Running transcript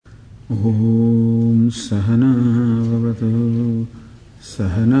Om Sahana Vavatu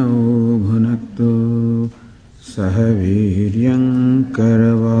Sahanau Bhunaktu Sahaviryam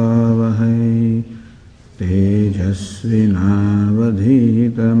Karavavahai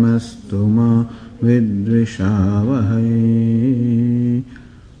Tejasvinavadhitamastu ma Vidvishavahai.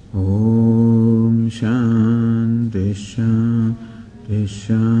 Om Shanti Shanti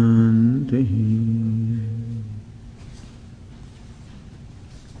Shanti.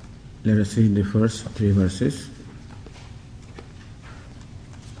 Let us read the first three verses.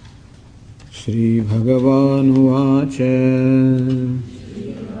 Shri Bhagavan Uvacha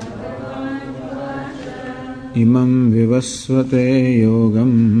Imam Vivasvate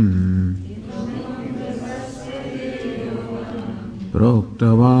Yogam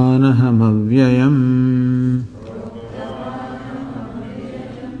Proktavanaham Avyayam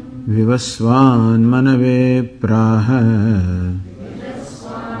Vivasvan Manave Praha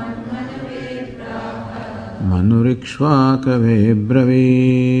Manurikshvakave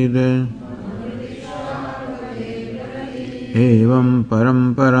Bravid Evam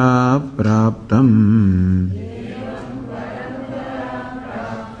Parampara Praptam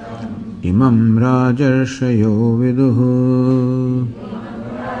Imam Rajarshayo Viduhu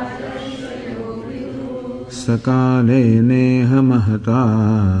Sakale Neha Mahata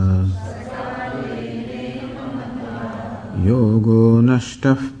Yogo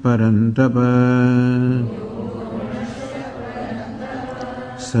Nashtaf Parantapa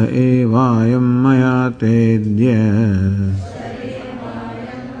Sa evayam maya tedya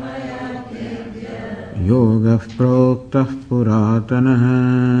Yogah proktah puratanaha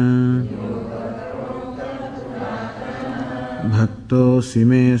Bhaktosi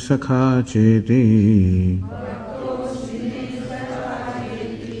me sakha cheti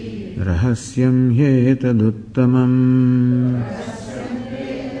Rahasyam hyetaduttamam.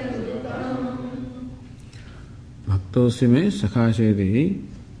 Bhaktosi me sakha cheti.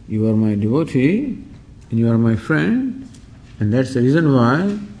 You are my devotee and you are my friend, and that's the reason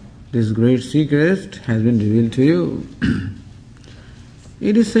why this great secret has been revealed to you.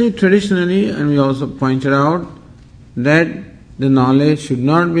 It is said traditionally, and we also pointed out, that the knowledge should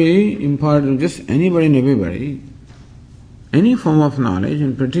not be imparted to just anybody and everybody. Any form of knowledge,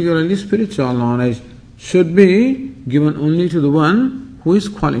 and particularly spiritual knowledge, should be given only to the one who is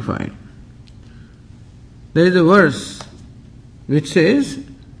qualified. There is a verse which says,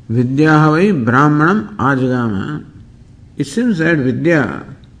 Vidyahavai Brahmanam Ajagama. It seems that Vidya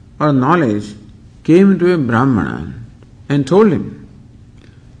or knowledge came to a Brahmana and told him,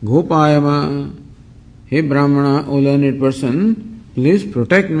 Gopayama, hey Brahmana, O learned person, please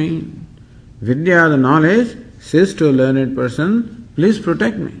protect me. Vidya, the knowledge, says to a learned person, please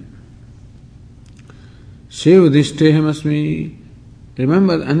protect me. Shiv Dishteham Asmi.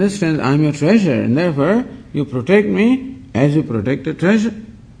 Remember, understand, I am your treasure, and therefore you protect me as you protect a treasure.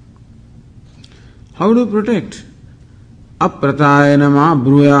 How do you protect? Apratayana ma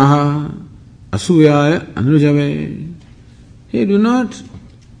bruyaha asuyaya anujave. Hey, do not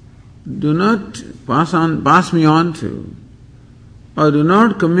pass me on to, or do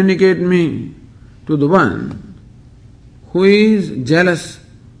not communicate me to the one who is jealous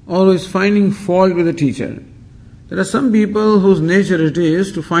or who is finding fault with the teacher. There are some people whose nature it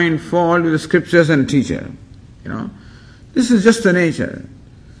is to find fault with the scriptures and teacher. This is just the nature.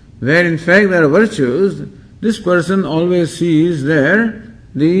 Where in fact there are virtues, this person always sees there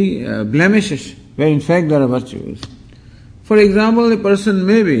the blemishes, where in fact there are virtues. For example, a person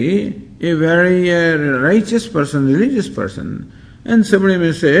may be a very righteous person, religious person, and somebody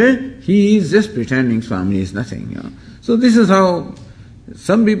may say, he is just pretending, Swami is nothing. So this is how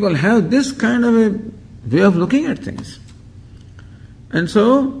some people have this kind of a way of looking at things. And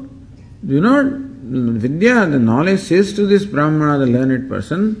so, Vidya, the knowledge, says to this Brahmana, the learned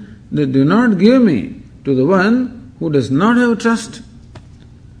person, that do not give me to the one who does not have trust,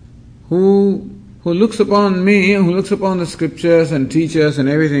 who looks upon me, who looks upon the scriptures and teachers and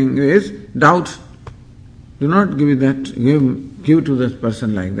everything with doubt. Do not give to that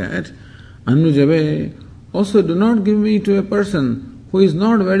person like that. Anujabe, also do not give me to a person who is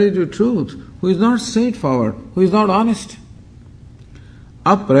not wedded to truth, who is not straightforward, who is not honest.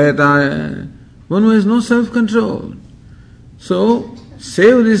 Aprayataya, one who has no self-control. So,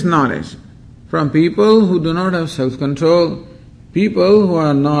 save this knowledge from people who do not have self-control, people who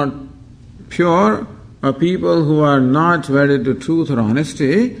are not pure, or people who are not wedded to truth or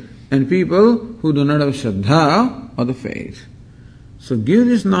honesty, and people who do not have Shraddha or the faith. So give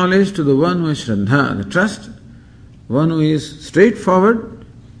this knowledge to the one who has Shraddha, the trust, one who is straightforward,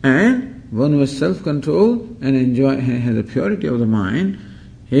 and one who has self-control and has the purity of the mind.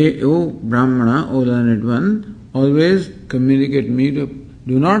 Hey, O Brahmana, O learned one, always communicate me to,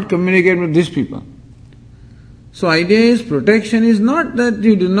 do not communicate with these people. So idea is, protection is not that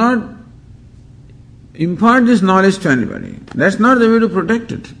you do not impart this knowledge to anybody. That's not the way to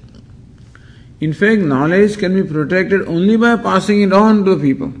protect it. In fact, knowledge can be protected only by passing it on to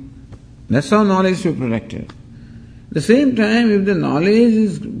people. That's how knowledge should be protected. At the same time, if the knowledge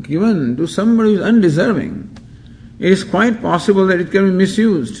is given to somebody who is undeserving, it is quite possible that it can be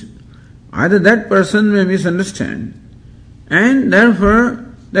misused. Either that person may misunderstand, and therefore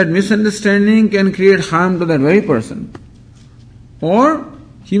that misunderstanding can create harm to that very person. Or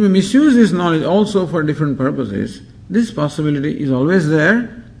he may misuse his knowledge also for different purposes. This possibility is always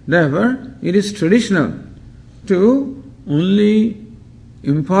there. Therefore, it is traditional to only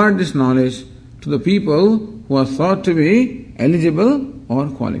impart this knowledge to the people who are thought to be eligible or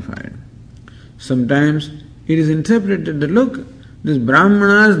qualified. Sometimes it is interpreted that, look, these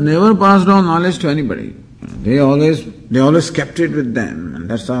Brahmanas never passed on knowledge to anybody. They always kept it with them, and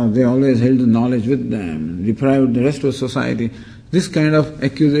that's how they always held the knowledge with them, deprived the rest of society. This kind of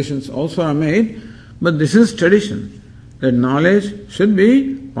accusations also are made, but this is tradition, that knowledge should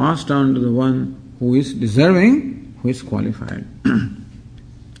be passed on to the one who is deserving, who is qualified.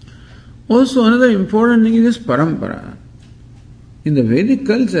 Also, another important thing is this parampara. In the Vedic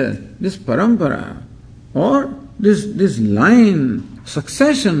culture, this parampara, or this line,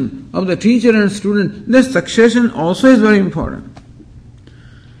 succession of the teacher and student, this succession also is very important.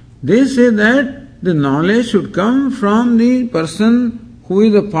 They say that the knowledge should come from the person who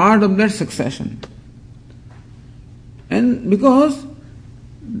is a part of that succession. And because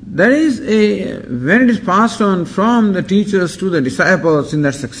there is when it is passed on from the teachers to the disciples in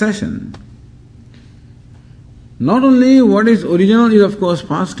that succession, not only what is original is of course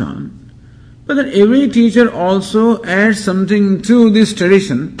passed on, but that every teacher also adds something to this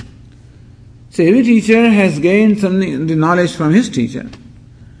tradition. So every teacher has gained something, the knowledge from his teacher.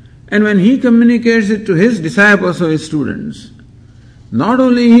 And when he communicates it to his disciples or his students, not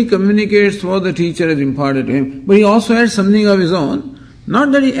only he communicates what the teacher has imparted to him, but he also adds something of his own.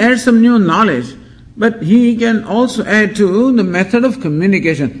 Not that he adds some new knowledge, but he can also add to the method of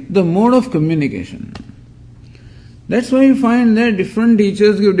communication, the mode of communication. That's why you find that different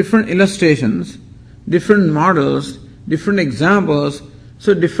teachers give different illustrations, different models, different examples.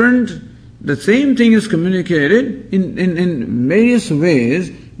 So the same thing is communicated in various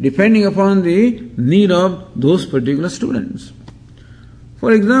ways depending upon the need of those particular students.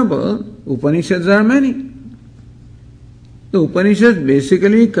 For example, Upanishads are many. The Upanishads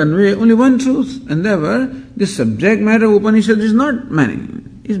basically convey only one truth, and therefore the subject matter of Upanishads is not many,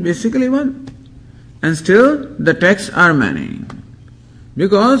 it's basically one. And still the texts are many.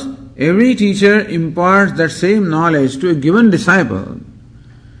 Because every teacher imparts that same knowledge to a given disciple,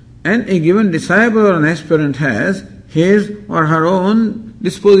 and a given disciple or an aspirant has his or her own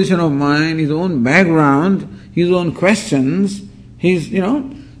disposition of mind, his own background, his own questions,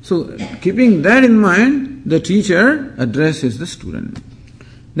 so keeping that in mind, the teacher addresses the student.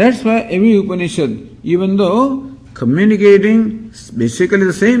 That's why every Upanishad, even though communicating basically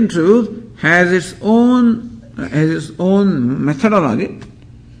the same truth, has its own methodology,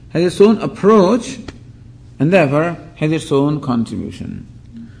 has its own approach, and therefore has its own contribution.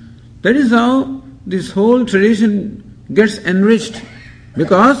 That is how this whole tradition gets enriched,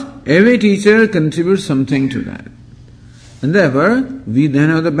 because every teacher contributes something to that. And therefore, we then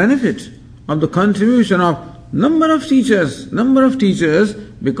have the benefit of the contribution of number of teachers,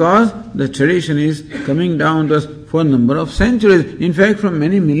 because the tradition is coming down to us for a number of centuries, in fact from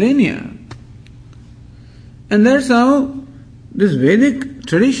many millennia. And that's how this Vedic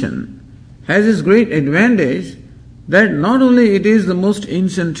tradition has this great advantage that not only it is the most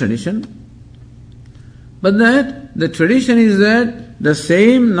ancient tradition, but that the tradition is that the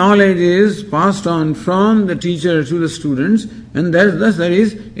same knowledge is passed on from the teacher to the students, and thus there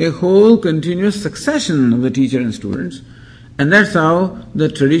is a whole continuous succession of the teacher and students, and that's how the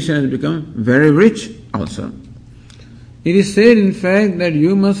tradition has become very rich also. It is said, in fact, that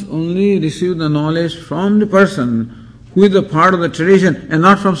you must only receive the knowledge from the person who is a part of the tradition and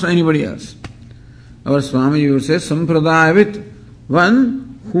not from anybody else. Our Swami would say, Sampradayavit,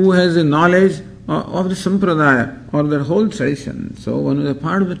 one who has a knowledge of the Sampradaya or the whole tradition. So one is a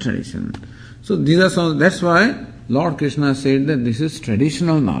part of the tradition. So these are some, that's why Lord Krishna said that this is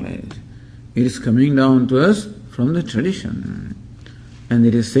traditional knowledge. It is coming down to us from the tradition. And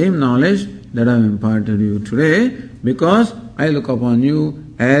it is same knowledge that I have imparted to you today, because I look upon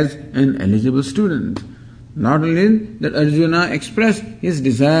you as an eligible student. Not only that Arjuna expressed his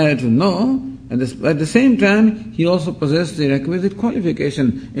desire to know, At the same time, he also possessed the requisite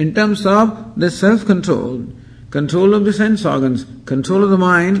qualification in terms of the self-control, control of the sense organs, control of the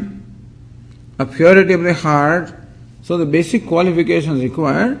mind, a purity of the heart. So the basic qualifications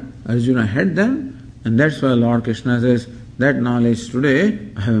required, Arjuna had them, and that's why Lord Krishna says, that knowledge today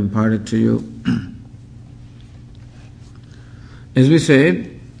I have imparted to you. As we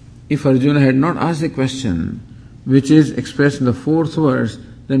said, if Arjuna had not asked the question, which is expressed in the 4th verse,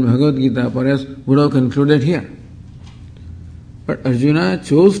 then Bhagavad Gita perhaps would have concluded here. But Arjuna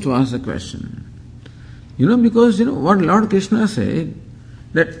chose to ask the question. Because what Lord Krishna said,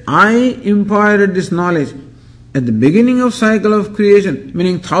 that I imparted this knowledge at the beginning of cycle of creation,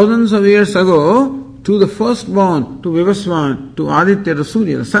 meaning thousands of years ago, to the firstborn, to Vivasvan, to Aditya, to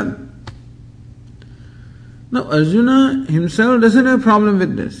Surya, the sun. Now Arjuna himself doesn't have a problem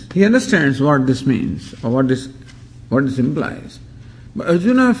with this. He understands what this means, or what this implies. But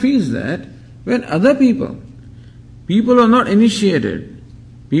Arjuna feels that when other people who are not initiated,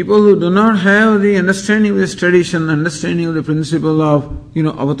 people who do not have the understanding of this tradition, understanding of the principle of,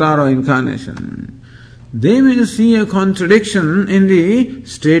 avatar or incarnation, they may see a contradiction in the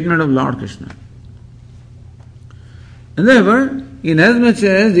statement of Lord Krishna. And therefore, inasmuch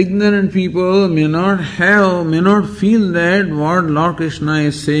as ignorant people may not feel that what Lord Krishna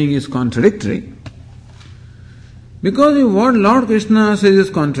is saying is contradictory, because if what Lord Krishna says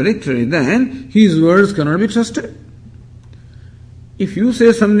is contradictory, then his words cannot be trusted. If you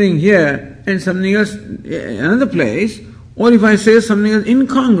say something here and something else in another place, or if I say something else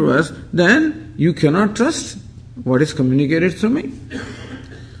incongruous, then you cannot trust what is communicated through me.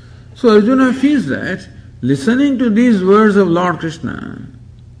 So Arjuna feels that listening to these words of Lord Krishna,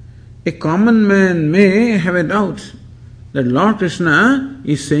 a common man may have a doubt that Lord Krishna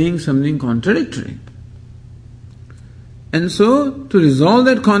is saying something contradictory. And so, to resolve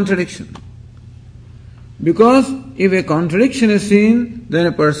that contradiction, because if a contradiction is seen, then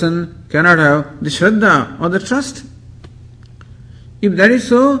a person cannot have the Shraddha or the trust. If that is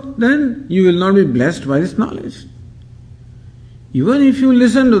so, then you will not be blessed by this knowledge. Even if you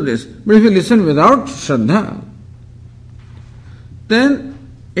listen to this, but if you listen without Shraddha, then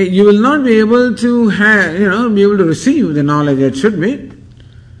you will not be able to receive the knowledge that should be.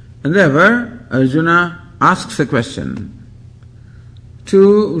 And therefore, Arjuna asks a question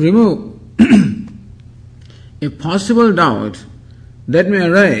to remove a possible doubt that may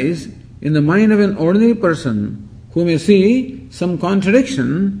arise in the mind of an ordinary person who may see some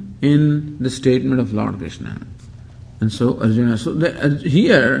contradiction in the statement of Lord Krishna. And so Arjuna,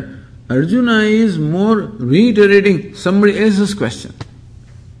 here Arjuna is more reiterating somebody else's question.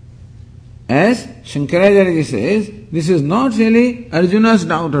 As Shankaracharya says, this is not really Arjuna's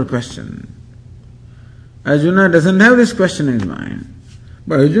doubt or question. Arjuna doesn't have this question in his mind.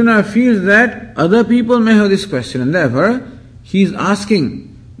 But Arjuna feels that other people may have this question, and therefore he is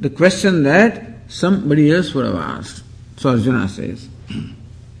asking the question that somebody else would have asked. So Arjuna says,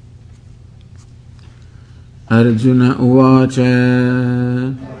 Arjuna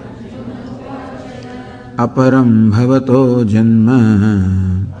uvacha aparam bhavato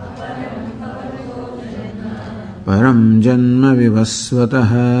janma param janma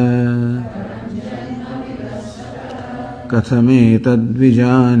vivasvataha kathametad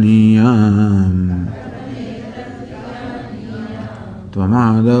vijaniyam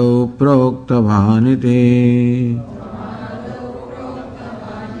tvamadau proktavāniti.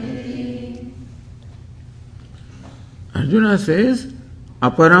 Arjuna says,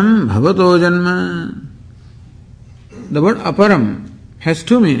 aparam bhavato janma. The word aparam has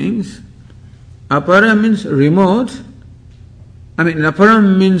two meanings. Apara means remote.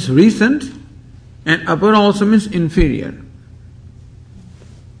 Aparam means recent, and apara also means inferior.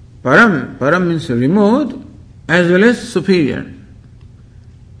 Param means remote as well as superior.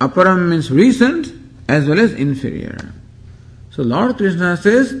 Aparam means recent as well as inferior. So Lord Krishna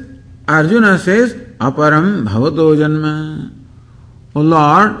says, Arjuna says, aparam bhavato janma. O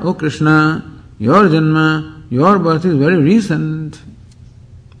Lord, O Krishna, your janma, your birth is very recent.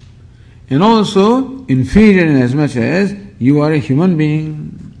 And also inferior in as much as you are a human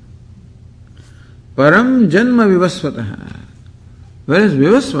being. Param janma vivasvataha. Whereas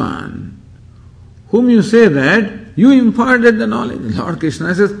Vivasvan, whom you say that you imparted the knowledge. Lord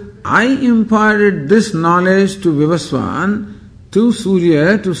Krishna says, I imparted this knowledge to Vivasvan, to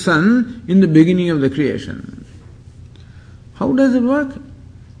Surya, to sun in the beginning of the creation. How does it work?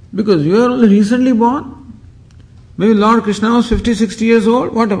 Because you are only recently born. Maybe Lord Krishna was 50, 60 years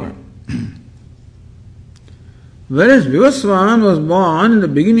old, whatever. Whereas Vivasvan was born in the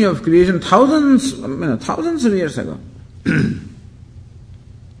beginning of creation thousands of years ago.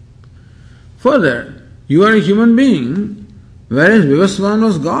 Further, you are a human being, whereas Vivaswan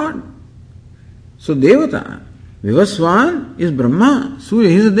was God. So Devata, Vivaswan is Brahma, Surya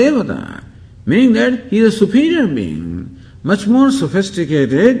is a Devata, meaning that he is a superior being, much more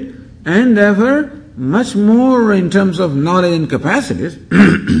sophisticated and therefore much more in terms of knowledge and capacities.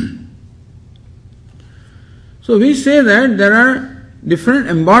 So we say that there are different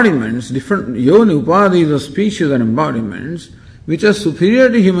embodiments, different yoni upadhis or species or embodiments which are superior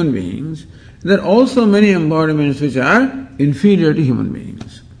to human beings. There are also many embodiments which are inferior to human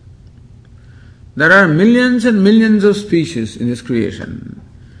beings. There are millions and millions of species in this creation.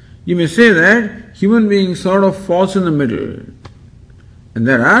 You may say that human beings sort of falls in the middle. And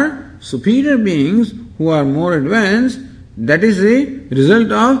there are superior beings who are more advanced. That is the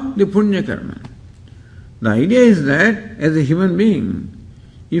result of the punya karma. The idea is that as a human being,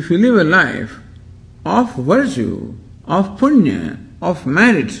 if you live a life of virtue, of punya, of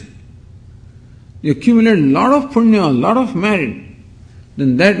merit, you accumulate a lot of punya, a lot of merit,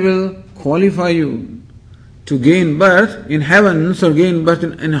 then that will qualify you to gain birth in heavens or gain birth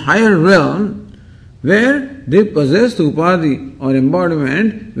in a higher realm where they possess the upadhi or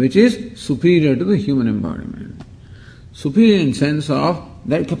embodiment which is superior to the human embodiment. Superior in sense of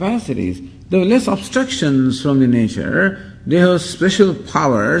their capacities. They have less obstructions from the nature, they have special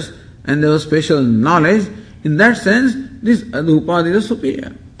powers and they have special knowledge. In that sense, the upadhi is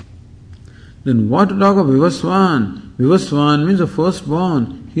superior. Then what to talk of Vivaswan? Vivaswan means the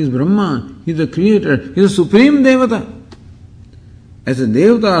firstborn. He is Brahma, he is the creator, he is the supreme Devata. As a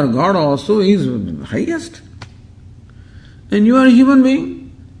Devata or God also, he is the highest. And you are a human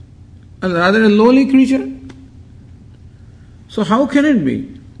being, or rather a lowly creature. So how can it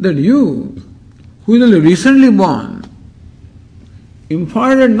be that you, who is only recently born,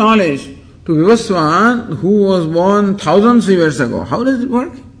 imparted knowledge to Vivaswan, who was born thousands of years ago? How does it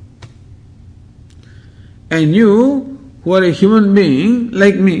work? And you, who are a human being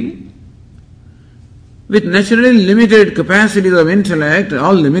like me, with naturally limited capacities of intellect,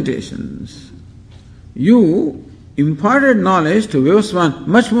 all limitations, you imparted knowledge to Vivaswan,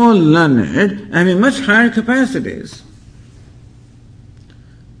 much more learned, having much higher capacities.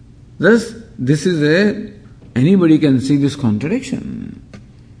 Thus, anybody can see this contradiction.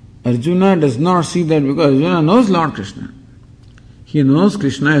 Arjuna does not see that because Arjuna knows Lord Krishna. He knows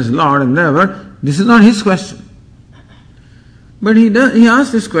Krishna as Lord and therefore this is not his question. But he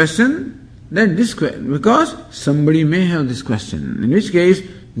asks this question because somebody may have this question, in which case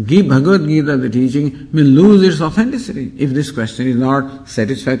Bhagavad Gita, the teaching, may lose its authenticity if this question is not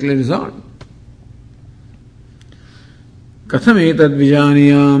satisfactorily resolved. Katham etad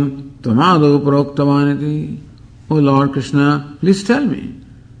vijaniyam tvamado proktavanati. O Lord Krishna, please tell me,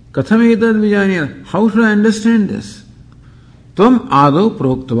 Katham etad vijaniyam, how should I understand this? Tvam ado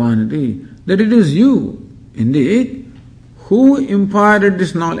proktavanati, that it is you, indeed, who imparted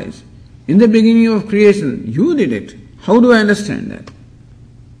this knowledge. In the beginning of creation, you did it. How do I understand that?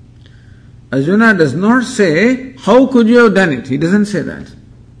 Arjuna does not say, how could you have done it? He doesn't say that.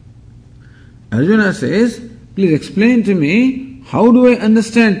 Arjuna says, please explain to me, how do I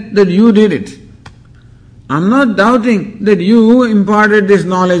understand that you did it? I'm not doubting that you imparted this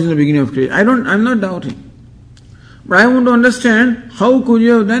knowledge in the beginning of creation. I'm not doubting. But I want to understand, how could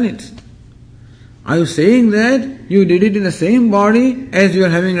you have done it? Are you saying that you did it in the same body as you are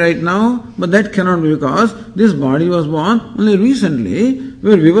having right now? But that cannot be because this body was born only recently,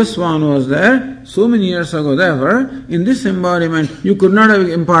 where Vivaswan was there so many years ago. Therefore, in this embodiment, you could not have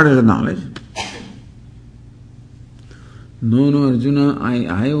imparted the knowledge. No, Arjuna,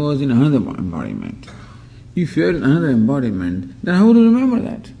 I was in another embodiment. If you are in another embodiment, then how do you remember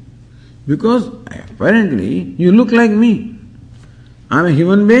that? Because apparently you look like me. I'm a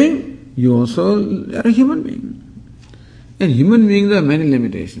human being. You also are a human being. And human beings have many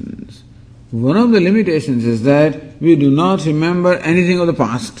limitations. One of the limitations is that we do not remember anything of the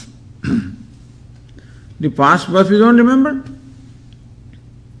past. The past birth we don't remember.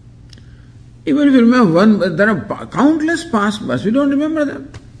 Even if you remember one, there are countless past births, we don't remember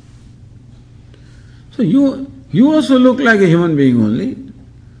them. So you also look like a human being only.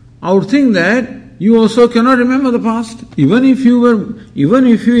 I would think that you also cannot remember the past. Even if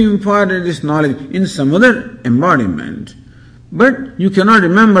you imparted this knowledge in some other embodiment, but you cannot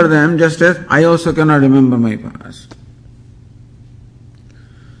remember them just as I also cannot remember my past.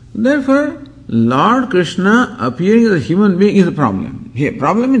 Therefore, Lord Krishna appearing as a human being is a problem. Here,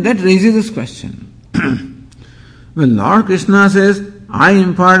 problem is that raises this question. When Lord Krishna says, I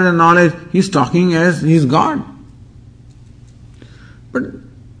imparted the knowledge, he's talking as he's God. But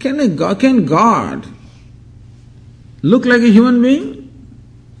can God look like a human being?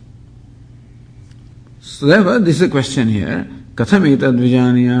 So therefore, this is a question here. Katham etad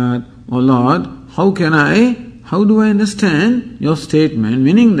vijaniyat? O Lord, how do I understand your statement?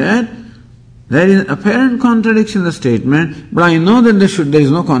 Meaning that there is an apparent contradiction in the statement, but I know that there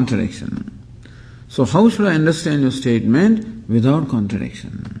is no contradiction. So how should I understand your statement without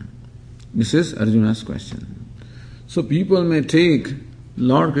contradiction? This is Arjuna's question. So people may take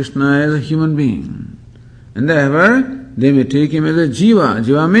Lord Krishna as a human being, and therefore they may take him as a jiva.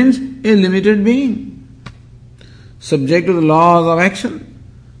 Jiva means a limited being, subject to the laws of action,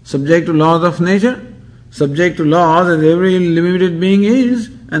 subject to laws of nature, subject to laws as every limited being is,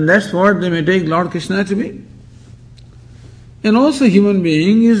 and that's what they may take Lord Krishna to be. And also human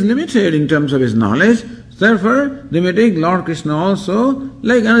being is limited in terms of his knowledge, therefore they may take Lord Krishna also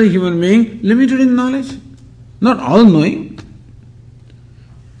like another human being, limited in knowledge, not all-knowing.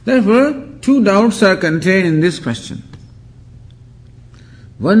 Therefore, two doubts are contained in this question.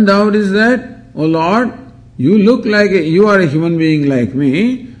 One doubt is that, O Lord, you look like you are a human being like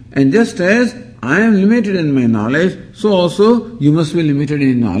me, and just as I am limited in my knowledge, so also you must be limited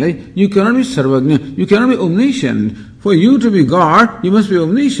in knowledge. You cannot be sarvagna, you cannot be omniscient. For you to be God, you must be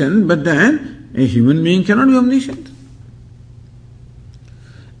omniscient, but then a human being cannot be omniscient.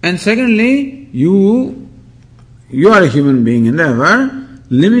 And secondly, you are a human being, and therefore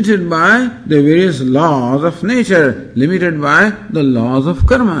limited by the various laws of nature, limited by the laws of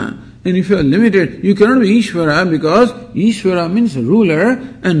karma. And if you are limited, you cannot be Ishvara, because Ishvara means ruler,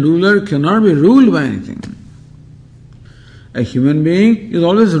 and ruler cannot be ruled by anything. A human being is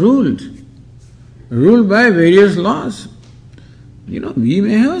always ruled by various laws. We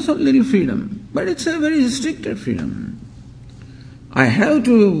may have some little freedom, but it's a very restricted freedom. I have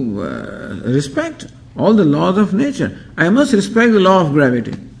to respect all the laws of nature. I must respect the law of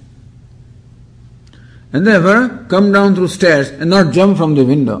gravity. And therefore, come down through stairs and not jump from the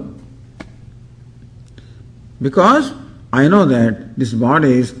window. Because I know that this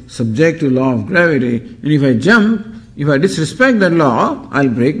body is subject to law of gravity, and if I jump, if I disrespect that law, I'll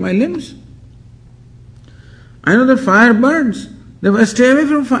break my limbs. I know that fire burns, therefore I stay away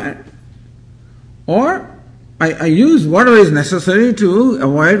from fire. Or I use whatever is necessary to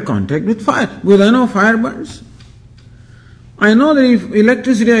avoid contact with fire, because I know fire burns. I know that if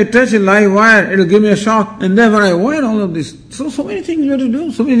electricity, I touch a live wire, it will give me a shock, and therefore I avoid all of this. So many things you have to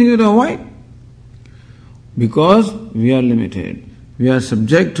do, so many things you have to avoid. Because we are limited. We are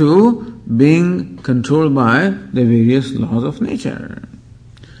subject to being controlled by the various laws of nature.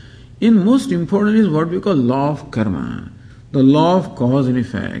 In most important is what we call law of karma, the law of cause and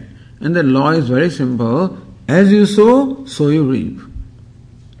effect. And the law is very simple. As you sow, so you reap.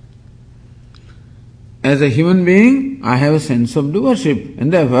 As a human being, I have a sense of doership,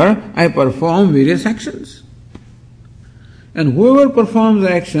 and therefore I perform various actions. And whoever performs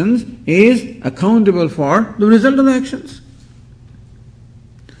the actions is accountable for the result of the actions.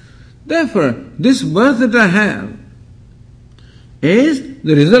 Therefore, this birth that I have is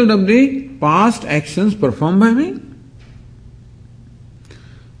the result of the past actions performed by me.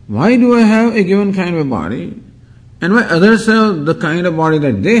 Why do I have a given kind of a body, and why others have the kind of body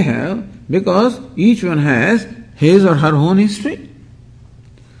that they have? Because each one has his or her own history.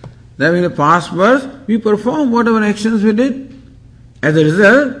 That in the past birth, we perform whatever actions we did. As a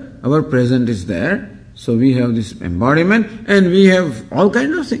result, our present is there. So we have this embodiment, and we have all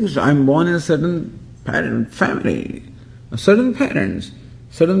kinds of things. I'm born in a certain family, a certain parents,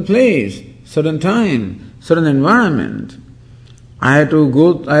 certain place, certain time, certain environment. I had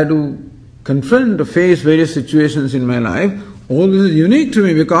to confront or face various situations in my life. All this is unique to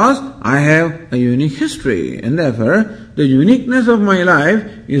me because I have a unique history, and therefore the uniqueness of my life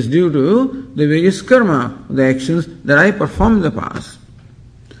is due to the various karma, the actions that I performed in the past.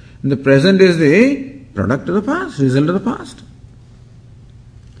 And the present is the product of the past, result of the past.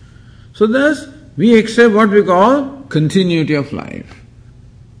 So thus, we accept what we call continuity of life.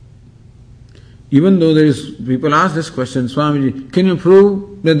 Even though people ask this question, Swamiji, can you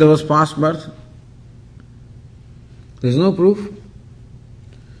prove that there was past birth? There is no proof.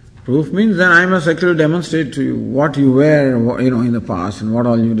 Proof means that I must actually demonstrate to you what you were, in the past and what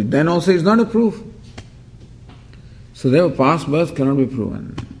all you did. Then also it's not a proof. So therefore, past birth cannot be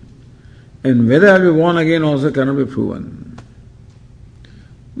proven. And whether I will be born again also cannot be proven.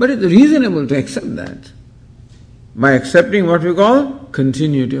 But it's reasonable to accept that by accepting what we call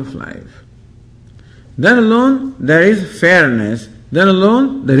continuity of life. Then alone there is fairness. Then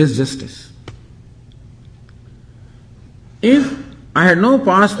alone there is justice. If I had no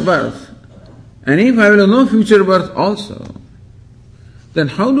past birth, and if I will have no future birth also, then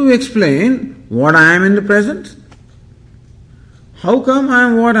how do we explain what I am in the present? How come I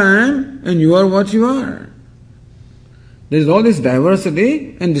am what I am and you are what you are? There is all this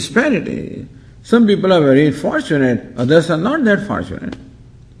diversity and disparity. Some people are very fortunate, others are not that fortunate.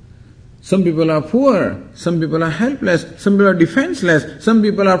 Some people are poor, some people are helpless, some people are defenseless, some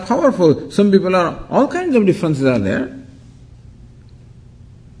people are powerful, some people are, all kinds of differences are there.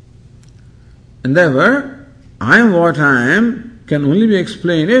 And therefore, I am what I am can only be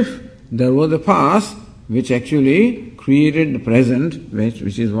explained if there was a past which actually created the present,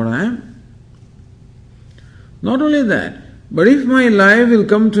 which is what I am. Not only that, but if my life will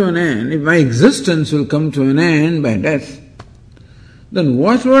come to an end, if my existence will come to an end by death, then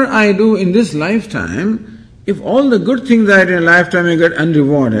whatever I do in this lifetime, if all the good things I did in a lifetime will get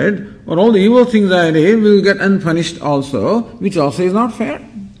unrewarded, or all the evil things I did will get unpunished also, which also is not fair.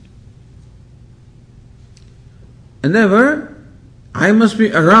 And therefore, I must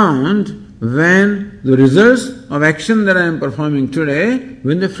be around when the results of action that I am performing today,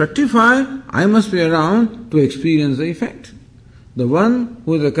 when they fructify, I must be around to experience the effect. The one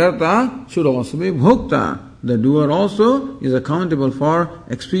who is the karta should also be bhokta. The doer also is accountable for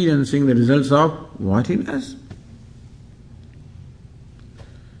experiencing the results of what he does.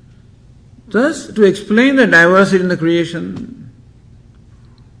 Thus, to explain the diversity in the creation,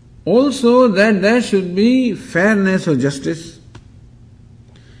 also that there should be fairness or justice.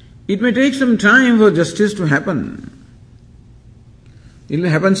 It may take some time for justice to happen. It will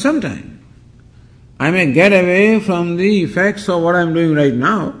happen sometime. I may get away from the effects of what I am doing right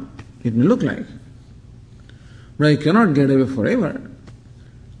now. It may look like. But I cannot get away forever.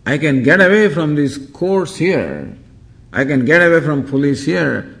 I can get away from these courts here. I can get away from police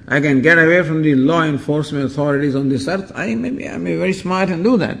here. I can get away from the law enforcement authorities on this earth. I may be very smart and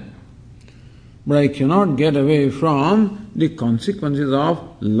do that. But I cannot get away from the consequences of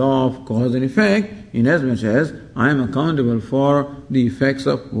law of cause and effect, inasmuch as I am accountable for the effects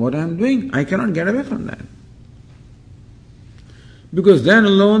of what I am doing. I cannot get away from that. Because then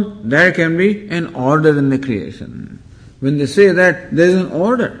alone there can be an order in the creation. When they say that there is an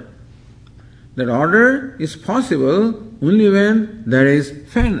order, that order is possible only when there is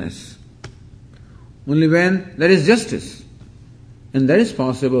fairness, only when there is justice. And that is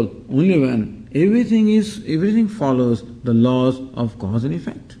possible only when everything follows the laws of cause and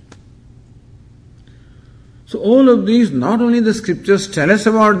effect. So all of these, not only the scriptures tell us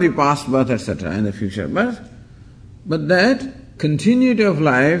about the past birth, etc., and the future birth, but that continuity of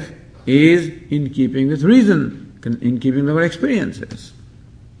life is in keeping with reason, in keeping with our experiences.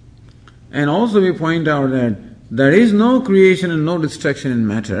 And also we point out that there is no creation and no destruction in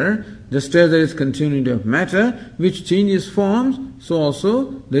matter, just as there is continuity of matter which changes forms, so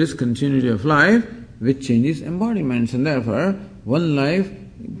also there is continuity of life which changes embodiments, and therefore one life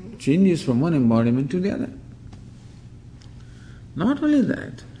changes from one embodiment to the other. Not only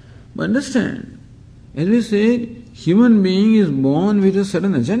that, but understand, as we said, human being is born with a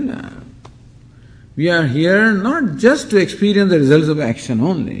certain agenda. We are here not just to experience the results of action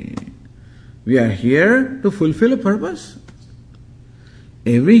only. We are here to fulfill a purpose.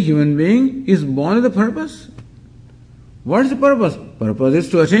 Every human being is born with a purpose. What is the purpose? Purpose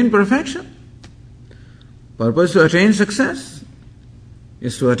is to attain perfection. Purpose is to attain success.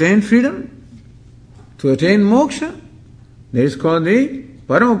 Is to attain freedom. To attain moksha. That is called the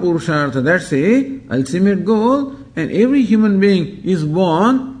Parama Purushartha. That's the ultimate goal. And every human being is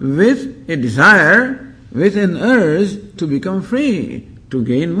born with a desire, with an urge to become free, to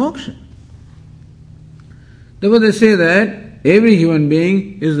gain moksha. Therefore they say that every human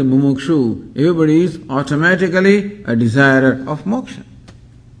being is a mumukshu. Everybody is automatically a desirer of moksha.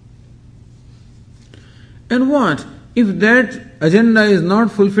 And what? If that agenda is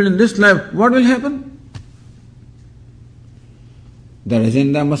not fulfilled in this life, what will happen? That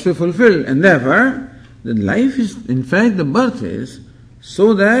agenda must be fulfilled, and therefore the life is, in fact the birth is,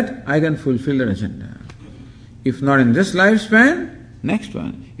 so that I can fulfill that agenda. If not in this lifespan, next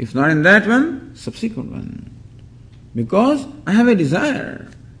one. If not in that one, subsequent one. Because I have a desire,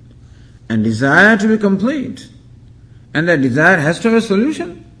 and desire to be complete, and that desire has to have a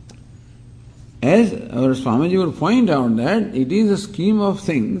solution. As our Swamiji would point out that it is a scheme of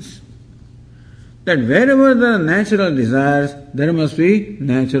things that wherever there are natural desires, there must be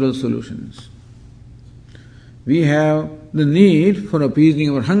natural solutions. We have the need for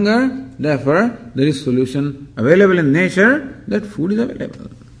appeasing our hunger, therefore there is solution available in nature, that food is available.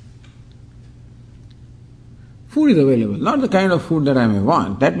 Food is available, not the kind of food that I may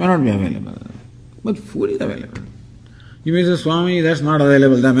want, that may not be available, but food is available. You may say, Swami, that's not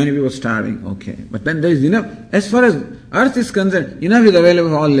available, there are many people starving. Okay, but then there is enough. As far as earth is concerned, enough is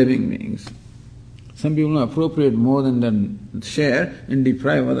available for all living beings. Some people appropriate more than their share and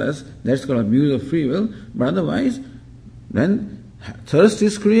deprive others. That's called abuse of free will. But otherwise, When thirst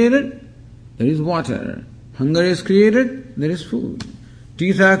is created, there is water. Hunger is created, there is food.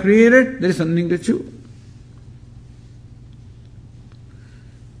 Teeth are created, there is something to chew.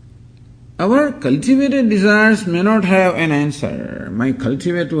 Our cultivated desires may not have an answer. My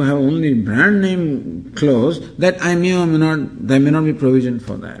cultivate to have only brand name clothes, that I may or may not, there may not be provision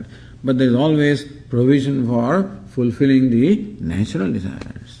for that. But there is always provision for fulfilling the natural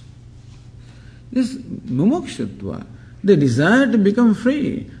desires. This mumukshutva, the desire to become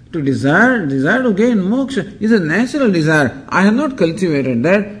free, to desire to gain moksha is a natural desire. I have not cultivated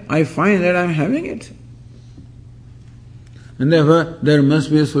that, I find that I am having it. And therefore, there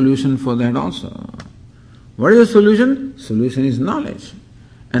must be a solution for that also. What is the solution? Solution is knowledge.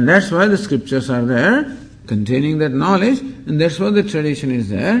 And that's why the scriptures are there, containing that knowledge, and that's why the tradition is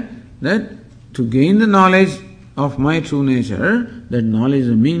there, that to gain the knowledge of my true nature, that knowledge is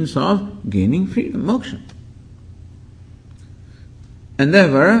a means of gaining freedom, moksha. And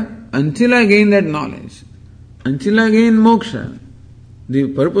therefore, until I gain that knowledge, until I gain moksha, the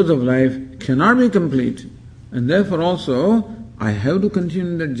purpose of life cannot be complete. And therefore also, I have to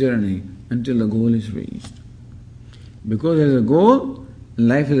continue that journey until the goal is reached. Because there is a goal,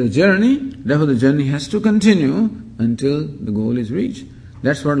 life is a journey, therefore the journey has to continue until the goal is reached.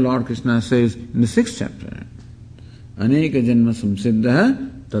 That's what Lord Krishna says in the 6th chapter. Aneka janma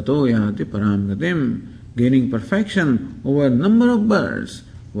samsiddha tato yati param gatim. Gaining perfection over a number of births,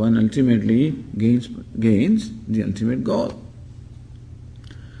 one ultimately gains the ultimate goal.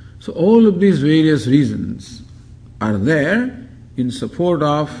 So all of these various reasons are there in support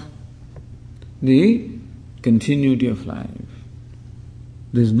of the continuity of life.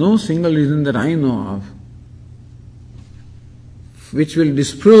 There is no single reason that I know of which will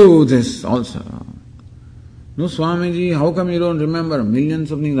disprove this also. No, Swamiji, how come you don't remember?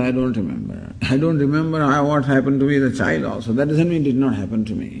 Millions of things I don't remember. I don't remember what happened to me as a child also. That doesn't mean it did not happen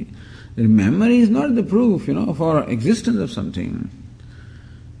to me. The memory is not the proof, for existence of something.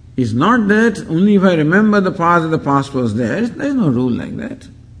 It's not that only if I remember the past was there. There is no rule like that.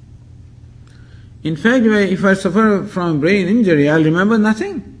 In fact, if I suffer from brain injury, I'll remember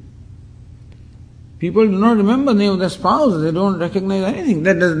nothing. People do not remember the name of their spouse. They don't recognize anything.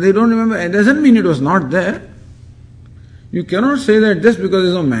 They don't remember. It doesn't mean it was not there. You cannot say that just because there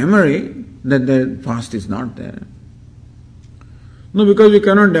is no memory, that the past is not there. No, because you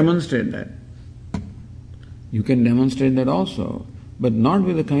cannot demonstrate that. You can demonstrate that also, but not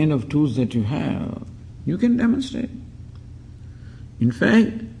with the kind of tools that you have. You can demonstrate. In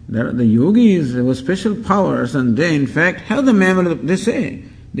fact, the yogis have special powers, and they in fact have the memory, they say,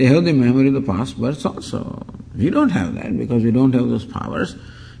 they have the memory of the past births also. We don't have that because we don't have those powers.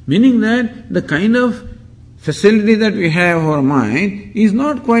 Meaning that the kind of facility that we have for our mind is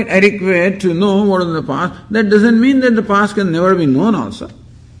not quite adequate to know what is in the past. That doesn't mean that the past can never be known also.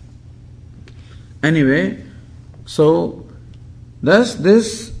 Anyway, so thus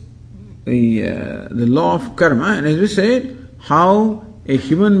the law of karma, and as we said, how a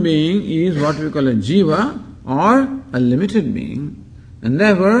human being is what we call a jiva or a limited being, and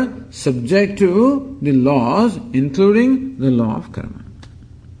therefore subject to the laws, including the law of karma.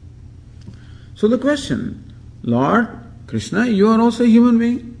 So the question, Lord Krishna, you are also a human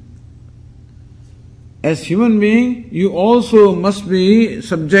being. As human being, you also must be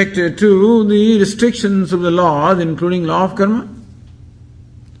subjected to the restrictions of the laws, including law of karma.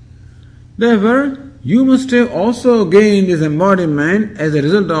 Therefore, you must have also gained this embodiment as a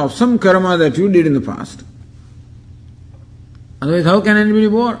result of some karma that you did in the past. Otherwise, how can anybody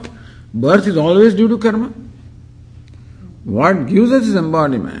be born? Birth is always due to karma. What gives us this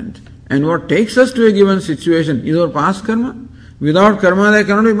embodiment and what takes us to a given situation is our past karma. Without karma, there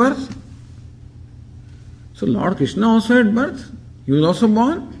cannot be birth. So Lord Krishna also had birth. He was also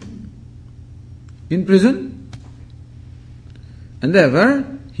born in prison. And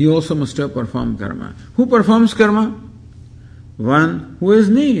therefore, he also must have performed karma. Who performs karma? One who has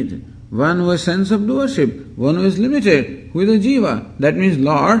need, one who has sense of doership, one who is limited, who is a jiva. That means,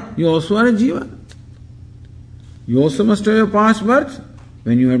 Lord, you also are a jiva. You also must have your past birth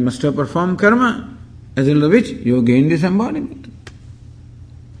when you must have performed karma, as a result of which you have gained this embodiment.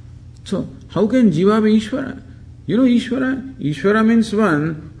 So, how can jiva be Ishvara? You know Ishvara? Ishvara means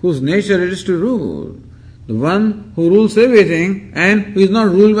one whose nature it is to rule. The one who rules everything and who is not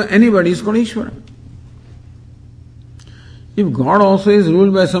ruled by anybody is called Ishvara. If God also is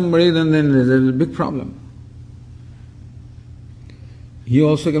ruled by somebody, then there is a big problem. He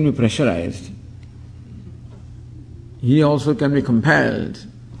also can be pressurized. He also can be compelled.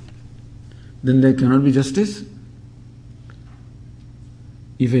 Then there cannot be justice.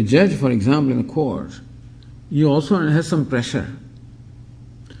 If a judge, for example, in a court, he also has some pressure.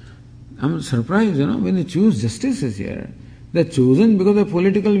 I'm surprised, when they choose justices here, they're chosen because of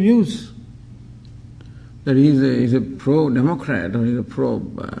political views. That he's a pro-democrat or he's a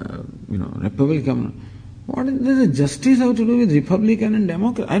pro-republican. What does a justice have to do with republican and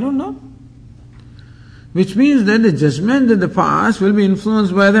democrat? I don't know. Which means that the judgment that they pass will be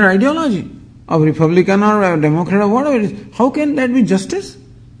influenced by their ideology of republican or democrat or whatever it is. How can that be justice?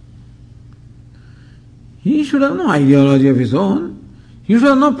 He should have no ideology of his own. He should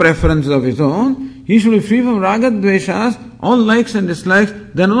have no preferences of his own. He should be free from raga dveshas, all likes and dislikes.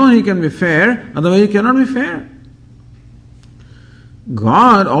 Then alone he can be fair, otherwise he cannot be fair.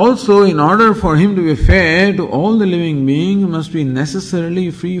 God also, in order for him to be fair to all the living beings, must be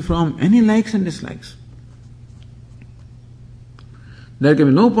necessarily free from any likes and dislikes. There can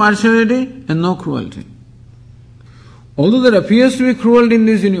be no partiality and no cruelty. Although there appears to be cruelty in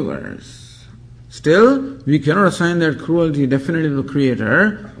this universe, still, we cannot assign that cruelty definitely to the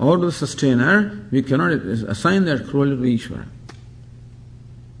Creator or to the Sustainer. We cannot assign that cruelty to Ishvara.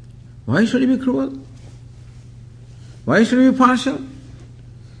 Why should he be cruel? Why should he be partial?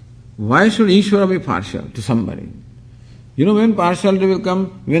 Why should Ishvara be partial to somebody? When partiality will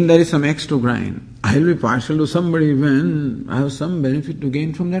come? When there is some axe to grind. I will be partial to somebody when I have some benefit to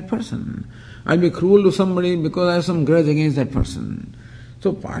gain from that person. I will be cruel to somebody because I have some grudge against that person.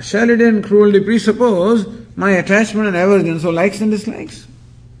 So partiality and cruelty presuppose my attachment and aversion, so likes and dislikes.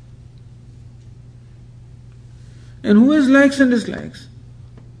 And who has likes and dislikes?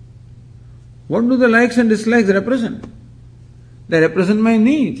 What do the likes and dislikes represent? They represent my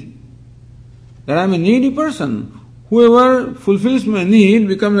need. That I am a needy person. Whoever fulfills my need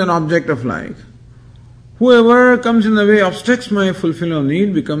becomes an object of like. Whoever comes in the way, obstructs my fulfillment of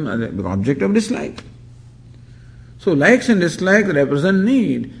need, becomes an object of dislike. So likes and dislikes represent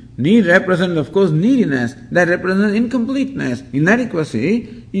need. Need represents, of course, neediness. That represents incompleteness,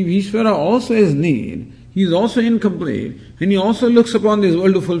 inadequacy. If Ishvara also has need, he is also incomplete, and he also looks upon this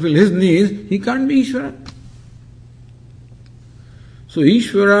world to fulfill his needs, he can't be Ishvara. So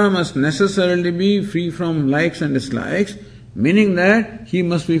Ishvara must necessarily be free from likes and dislikes, meaning that he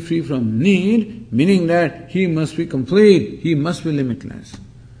must be free from need, meaning that he must be complete, he must be limitless.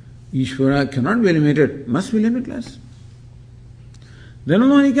 Ishvara cannot be limited, must be limitless. Then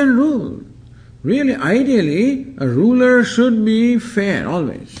alone he can rule. Really, ideally, a ruler should be fair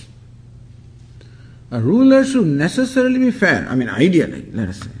always. A ruler should necessarily be fair. Ideally, let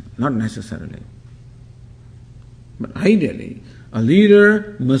us say, not necessarily. But ideally, a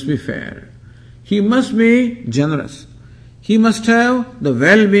leader must be fair. He must be generous. He must have the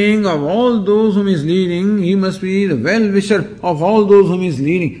well-being of all those whom he is leading. He must be the well-wisher of all those whom he is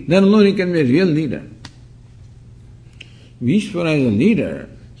leading. Then alone he can be a real leader. If Ishvara is a leader,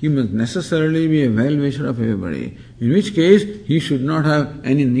 he must necessarily be a well-wisher of everybody, in which case he should not have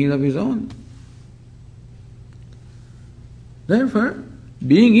any need of his own. Therefore,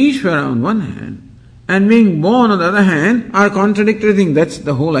 being Ishvara on one hand and being born on the other hand are contradictory things. That's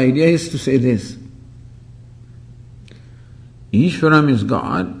the whole idea, is to say this. Ishvaram is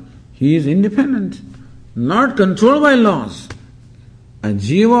God, he is independent, not controlled by laws. A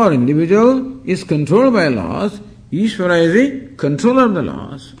jiva or individual is controlled by laws, Ishvara is the controller of the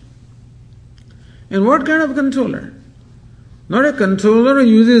laws. And what kind of controller? Not a controller who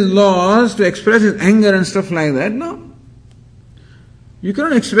uses laws to express his anger and stuff like that, no. You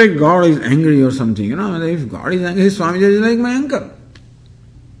cannot expect God is angry or something, If God is angry, Swamiji is like my uncle.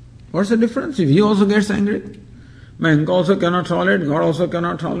 What's the difference if he also gets angry? My uncle also cannot tolerate, God also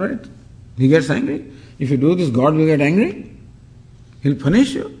cannot tolerate. He gets angry. If you do this, God will get angry. He'll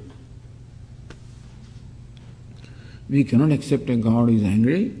punish you. We cannot accept a God who is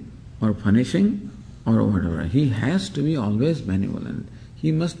angry or punishing or whatever. He has to be always benevolent.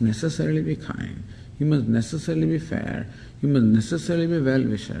 He must necessarily be kind. He must necessarily be fair. He must necessarily be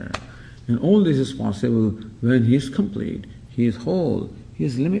well-wisher. And all this is possible when he is complete, he is whole, he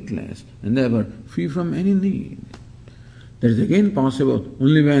is limitless, and therefore free from any need. That is again possible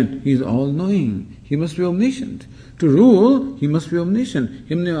only when he is all-knowing. He must be omniscient. To rule, he must be omniscient.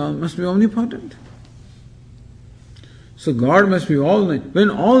 He must be omnipotent. So God must be all-knowing. When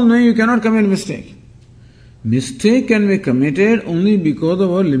all-knowing, you cannot commit mistake. Mistake can be committed only because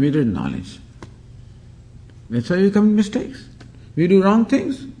of our limited knowledge. That's why we commit mistakes. We do wrong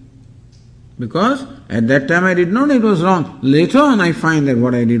things. Because at that time I did not know it was wrong. Later on I find that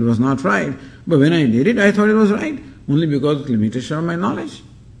what I did was not right. But when I did it, I thought it was right. Only because of the limitation of my knowledge.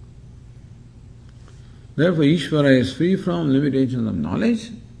 Therefore, Ishvara is free from limitations of knowledge,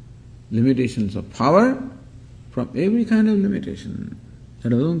 limitations of power, from every kind of limitation.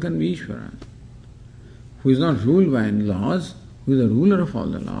 That alone can be Ishvara. who is not ruled by any laws, who is the ruler of all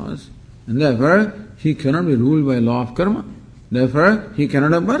the laws, and therefore he cannot be ruled by law of karma. Therefore, he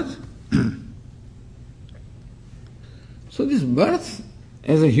cannot have birth. So this birth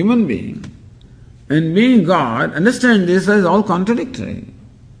as a human being and being God, understand this as all contradictory.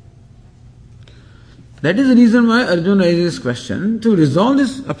 That is the reason why Arjuna raises this question, to resolve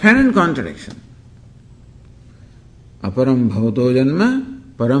this apparent contradiction. Aparam bhavato janma,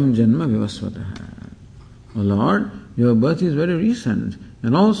 param janma vivasvataha. O Lord, your birth is very recent,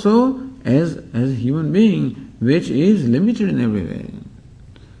 and also as a human being, which is limited in every way.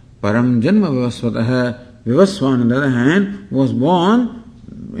 Param janma vivasvataha. Vivaswan, on the other hand, was born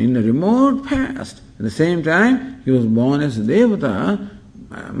in the remote past. At the same time, he was born as a Devata,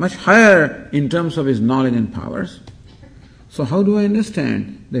 much higher in terms of his knowledge and powers. So how do I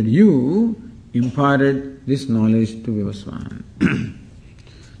understand that you imparted this knowledge to Vivaswan?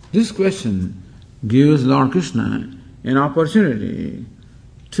 This question gives Lord Krishna an opportunity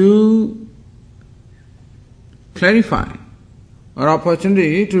to clarify, or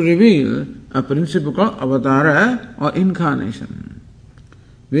opportunity to reveal a principle called avatara or incarnation,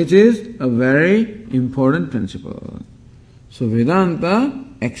 which is a very important principle. So Vedanta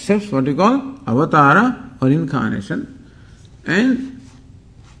accepts what we call avatara or incarnation, and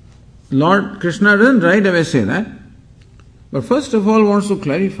Lord Krishna doesn't right away say that, but first of all wants to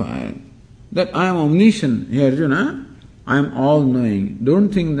clarify that I am omniscient. Hey Arjuna, I am all-knowing.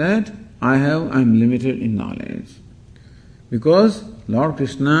 Don't think that I am limited in knowledge. Because Lord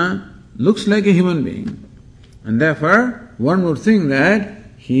Krishna looks like a human being, and therefore one would think that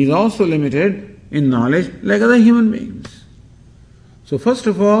he is also limited in knowledge like other human beings. So first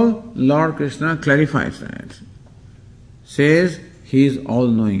of all, Lord Krishna clarifies that. Says he is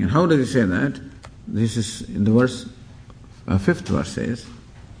all-knowing. And how does he say that? This is in the verse, 5th verse says,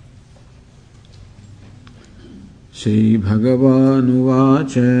 Shri Bhagavan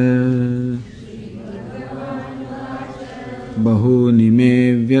Uvacha Bahuni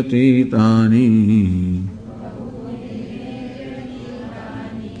me vyatitani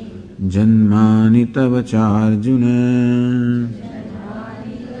Janmani tava charjuna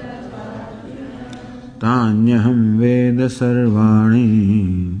Tanyaham veda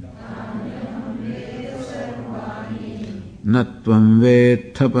sarvani Natvam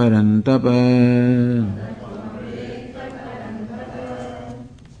vetha parantapa.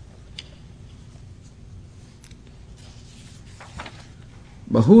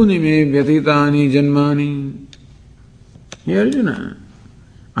 Bahuni me vyatitani janmani. Hey Arjuna,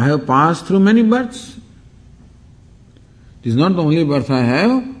 I have passed through many births. It is not the only birth I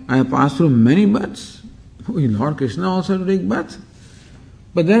have passed through many births. Lord Krishna also had to take birth.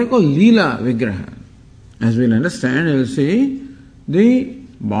 But they are called Leela Vigraha. As we'll understand, you'll see, the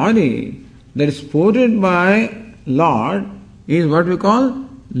body that is sported by Lord is what we call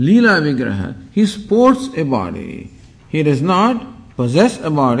Leela Vigraha. He sports a body. He does not possess a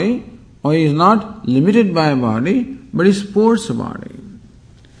body, or he is not limited by a body, but he sports a body.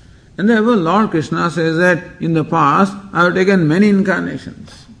 And therefore Lord Krishna says that in the past I have taken many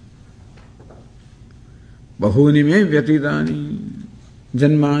incarnations. Bahuni me vyatitani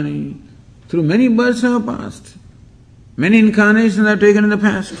janmani. Through many births I have passed. Many incarnations I have taken in the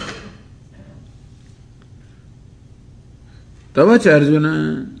past. Tavacha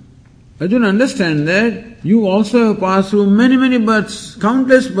Arjuna. Arjuna, understand that you also have passed through many births,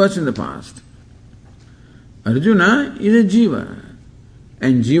 countless births in the past. Arjuna is a jiva,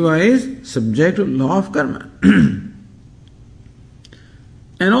 and jiva is subject to law of karma.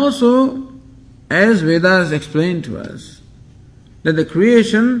 And also, as Vedas explain to us, that the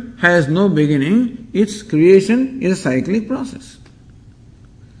creation has no beginning, its creation is a cyclic process.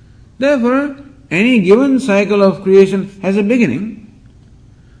 Therefore, any given cycle of creation has a beginning,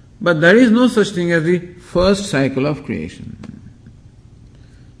 but there is no such thing as the first cycle of creation.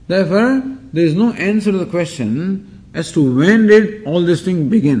 Therefore, there is no answer to the question as to when did all this thing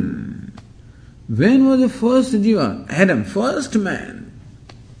begin. When was the first jiva? Adam, first man.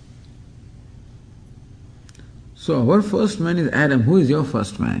 So our first man is Adam. Who is your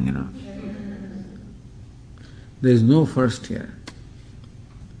first man, There is no first here.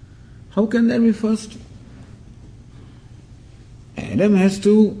 How can there be first? Adam has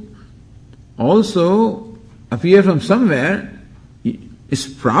to also appear from somewhere. A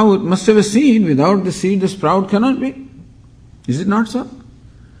sprout must have a seed. Without the seed, the sprout cannot be. Is it not so?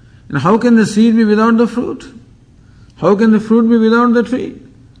 And how can the seed be without the fruit? How can the fruit be without the tree?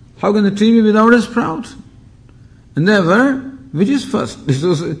 How can the tree be without a sprout? And therefore, which is first?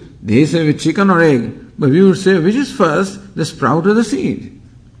 They say with chicken or egg, but we would say which is first, the sprout or the seed?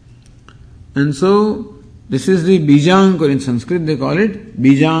 And so, This is the Bijankura. In Sanskrit they call it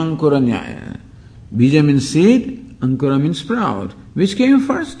Bijankura Nyaya. Bija means seed, Ankura means sprout. Which came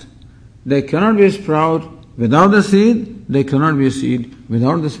first? There cannot be a sprout without the seed, there cannot be a seed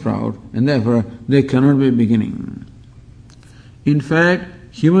without the sprout, and therefore there cannot be a beginning. In fact,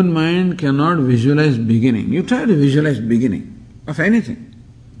 human mind cannot visualize beginning. You try to visualize beginning of anything.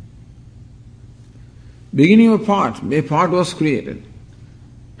 Beginning of a pot was created,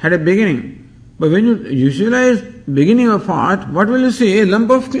 had a beginning. But when you visualize beginning of a pot, what will you see? A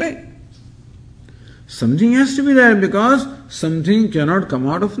lump of clay. Something has to be there because something cannot come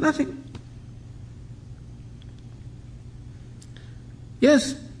out of nothing.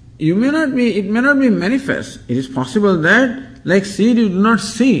 Yes, it may not be manifest. It is possible that, like seed, you do not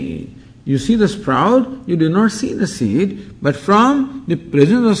see. You see the sprout, you do not see the seed, but from the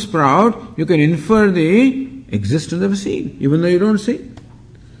presence of sprout, you can infer the existence of a seed, even though you don't see.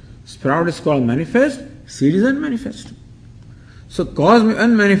 Sprout is called manifest, seed is unmanifest. So cause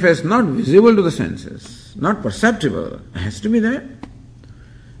unmanifest, not visible to the senses, not perceptible, has to be there.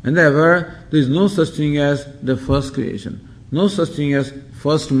 And therefore, there is no such thing as the first creation, no such thing as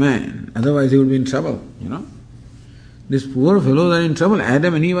first man, otherwise he would be in trouble, These poor fellows are in trouble,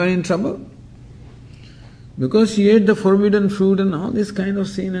 Adam and Eve are in trouble. Because she ate the forbidden fruit and all this kind of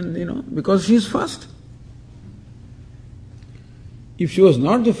sin, and because she is first. If she was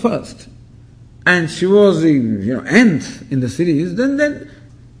not the first, and she was the nth in the series,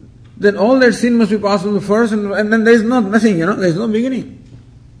 then all that sin must be possible first, and then there is nothing, there is no beginning.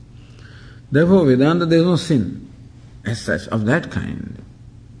 Therefore, Vedanta, there is no sin as such of that kind.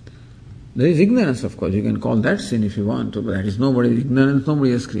 There is ignorance, of course. You can call that sin if you want to, but that is nobody's ignorance,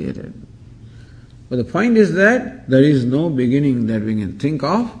 nobody has created. But the point is that there is no beginning that we can think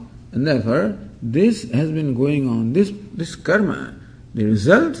of, and therefore this has been going on, this karma, the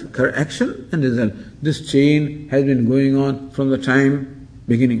result, action and result, this chain has been going on from the time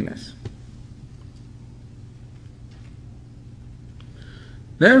beginningless.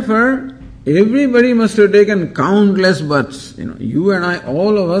 Therefore, everybody must have taken countless births. You and I,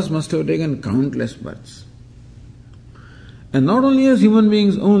 all of us must have taken countless births. And not only as human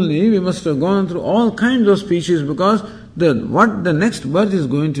beings only, we must have gone through all kinds of species, because what the next birth is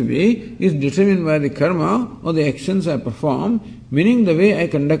going to be is determined by the karma or the actions I perform, meaning the way I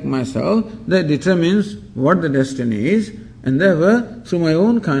conduct myself, that determines what the destiny is, and therefore, through my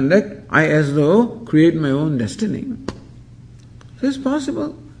own conduct, I as though create my own destiny. So it's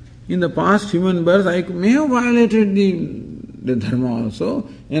possible. In the past human birth, I may have violated the dharma also,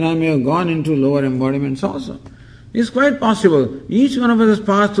 and I may have gone into lower embodiments also. It's quite possible. Each one of us has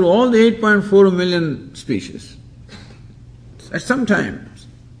passed through all the 8.4 million species at some time.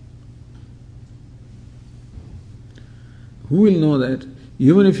 Who will know that?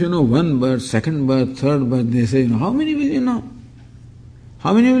 Even if you know one birth, second birth, third birth, they say, how many will you know?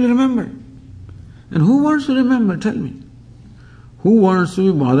 How many will you remember? And who wants to remember? Tell me. Who wants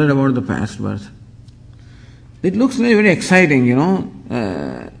to be bothered about the past birth? It looks like very exciting,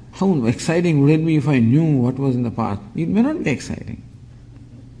 how exciting would it be if I knew what was in the past? It may not be exciting.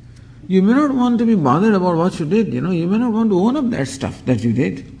 You may not want to be bothered about what you did, you may not want to own up that stuff that you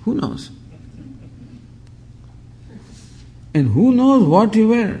did. Who knows? And who knows what you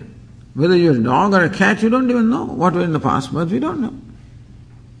were? Whether you're a dog or a cat, you don't even know what were in the past birth, we don't know.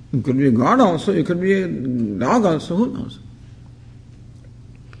 You could be a god also, you could be a dog also, who knows?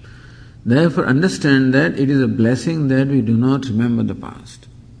 Therefore, understand that it is a blessing that we do not remember the past.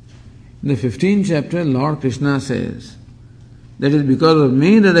 In the 15th chapter, Lord Krishna says, that is because of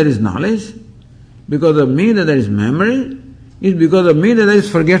me that there is knowledge, because of me that there is memory, it's because of me that there is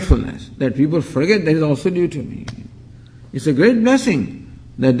forgetfulness. That people forget, that is also due to me. It's a great blessing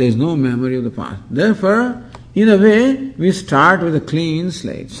that there is no memory of the past. Therefore, in a way, we start with a clean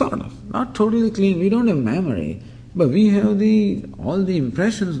slate, sort of. Not totally clean, we don't have memory, but we have all the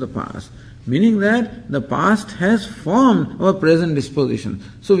impressions of the past. Meaning that the past has formed our present disposition.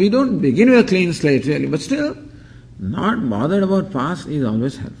 So we don't begin with a clean slate really, but still, not bothered about past is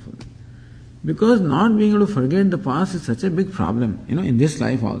always helpful. Because not being able to forget the past is such a big problem, in this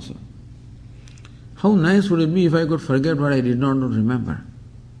life also. How nice would it be if I could forget what I did not remember?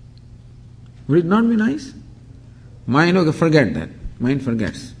 Would it not be nice? Mind, forget that. Mind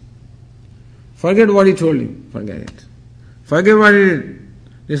forgets. Forget what he told you. Forget it. Forget what he did.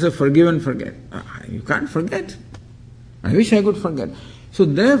 They say forgive and forget. You can't forget. I wish I could forget. So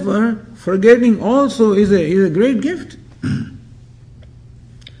therefore, forgetting also is a great gift.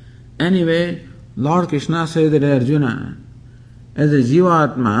 Anyway, Lord Krishna says that Arjuna, as a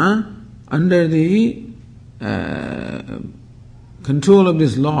Jivatma, under the control of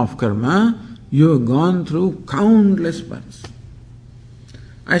this law of karma, You have gone through countless births.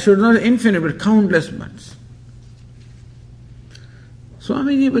 I should not say infinite, but countless births.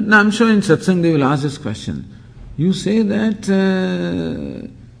 Swamiji, but I'm sure in satsang they will ask this question. You say that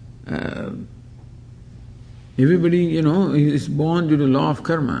everybody, is born due to law of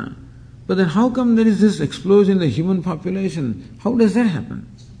karma. But then how come there is this explosion in the human population? How does that happen?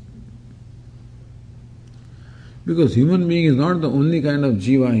 Because human being is not the only kind of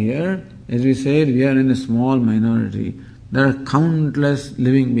jiva here. As we said, we are in a small minority. There are countless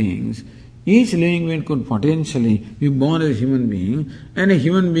living beings. Each living being could potentially be born as a human being, and a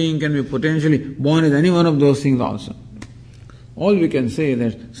human being can be potentially born as any one of those things also. All we can say is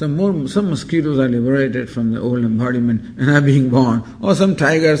that some mosquitoes are liberated from the old embodiment and are being born, or some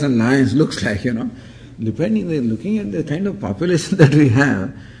tigers and lions, looks like, looking at the kind of population that we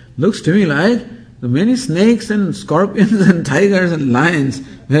have, looks to me like the many snakes and scorpions and tigers and lions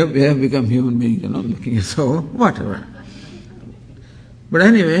have become human beings, looking at, so whatever. But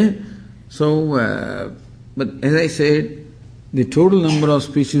anyway, but as I said, the total number of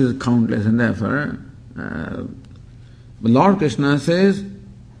species is countless, and therefore, Lord Krishna says,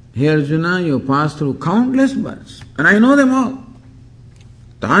 "Hey Arjuna, you pass through countless births, and I know them all.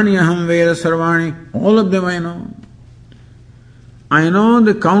 Tani aham veda sarvani, all of them I know. I know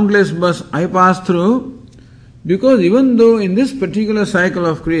the countless births I pass through, because even though in this particular cycle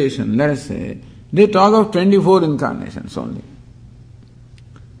of creation, let us say, they talk of 24 incarnations only.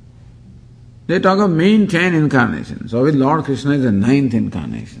 They talk of main 10 incarnations. So with Lord Krishna is the 9th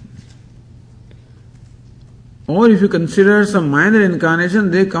incarnation. Or if you consider some minor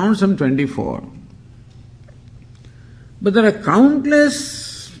incarnation, they count some 24. But there are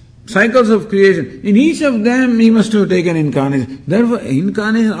countless cycles of creation. In each of them, he must have taken incarnation. Therefore,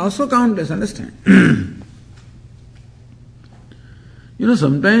 incarnation also countless, understand?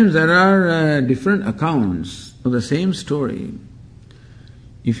 Sometimes there are different accounts of the same story.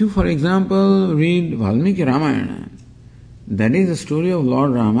 If you, for example, read Valmiki Ramayana, that is the story of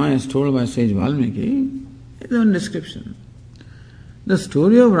Lord Rama as told by sage Valmiki, it's one description. The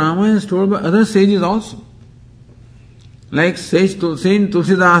story of Rama is told by other sages also. Like Saint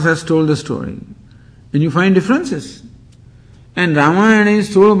Tulsidas has told the story. And you find differences. And Ramayana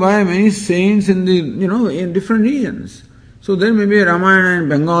is told by many saints in in different regions. So there may be a Ramayana in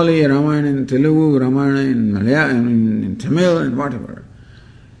Bengali, a Ramayana in Telugu, Ramayana in Malayalam, in Tamil, and whatever.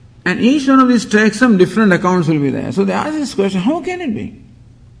 And each one of these texts, some different accounts will be there. So they ask this question, how can it be?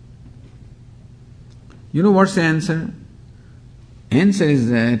 You know what's the answer? Answer is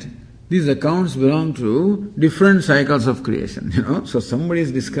that these accounts belong to different cycles of creation. So somebody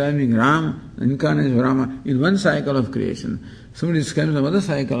is describing incarnation of Rama in one cycle of creation. Somebody is describing some other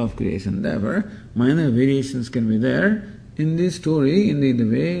cycle of creation. Therefore, minor variations can be there in this story, in the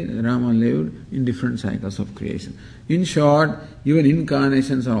way Rama lived in different cycles of creation. In short, even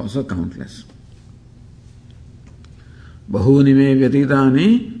incarnations are also countless. Bahuni me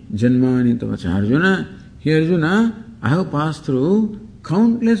vyatitani janmani tavacha Arjuna. Here Arjuna, I have passed through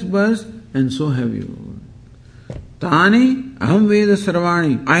countless births, and so have you. Tani aham veda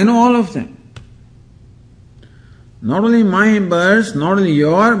sarvani. I know all of them. Not only my births, not only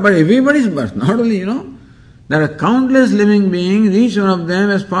your, but everybody's birth. Not only, there are countless living beings, each one of them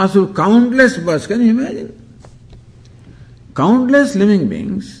has passed through countless births. Can you imagine? Countless living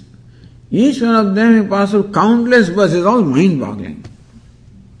beings, each one of them has passed through countless births. It's all mind-boggling.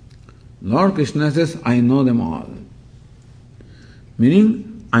 Lord Krishna says, I know them all.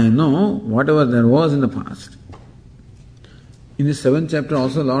 Meaning, I know whatever there was in the past. In the 7th chapter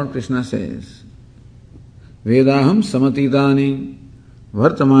also Lord Krishna says, Vedaham samatidani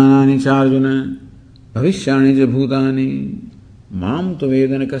vartamanani charjuna bhavishyani ja bhutani mam to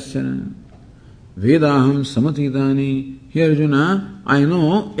vedana kasyana. Vedaham samatidani. Here Arjuna, I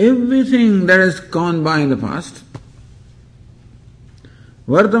know everything that has gone by in the past.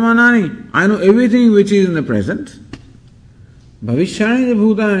 Vartamanani, I know everything which is in the present. Bhavishyani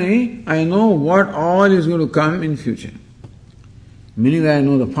bhutani, I know what all is going to come in future. Meaning that I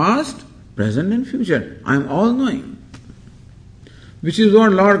know the past, present and future. I am all-knowing. Which is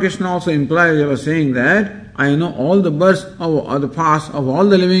what Lord Krishna also implies. He was saying that I know all the births of the past of all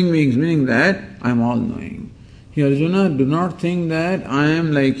the living beings, meaning that I am all-knowing. Here Arjuna, do not think that I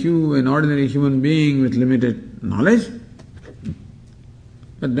am like you, an ordinary human being with limited knowledge.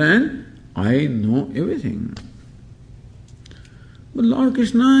 But then, I know everything. But Lord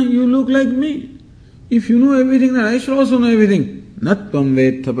Krishna, you look like me. If you know everything, then I should also know everything. Natvam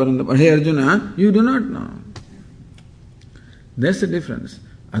vetha parantapa. Hey Arjuna, you do not know. That's the difference.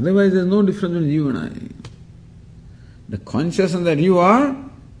 Otherwise, there is no difference between you and I. The consciousness that you are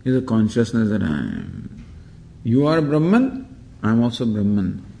is a consciousness that I am. You are Brahman, I am also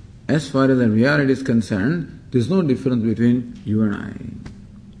Brahman. As far as the reality is concerned, there is no difference between you and I.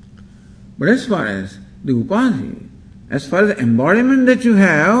 But as far as the upadhi, as far as the embodiment that you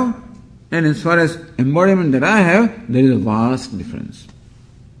have, and as far as embodiment that I have, there is a vast difference.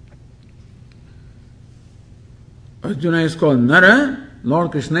 Arjuna is called Nara,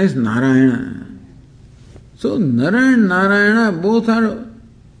 Lord Krishna is Narayana. So Nara and Narayana both are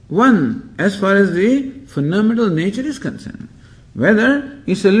one as far as the fundamental nature is concerned. Whether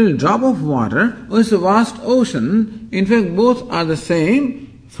it's a little drop of water or it's a vast ocean, in fact both are the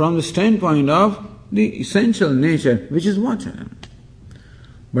same from the standpoint of the essential nature, which is water.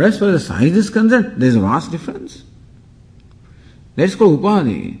 But as far as the size is concerned, there is a vast difference. That's called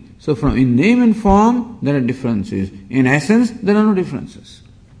upadhi. So from in name and form, there are differences. In essence, there are no differences.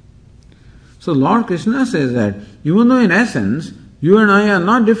 So Lord Krishna says that even though in essence, you and I are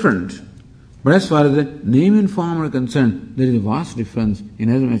not different, but as far as the name and form are concerned, there is a vast difference in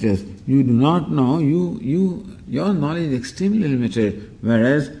as much as you do not know, your knowledge is extremely limited,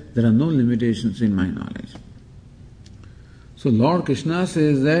 whereas there are no limitations in my knowledge. So Lord Krishna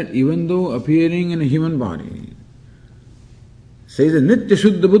says that even though appearing in a human body, says that Nitya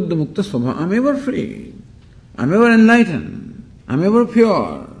Shuddha Buddha Mukta Svabha, I am ever free, I am ever enlightened, I am ever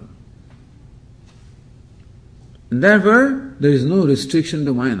pure. And therefore, there is no restriction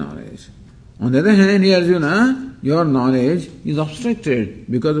to my knowledge. On the other hand, Arjuna, your knowledge is obstructed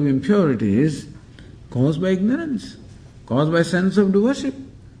because of impurities caused by ignorance, caused by sense of worship.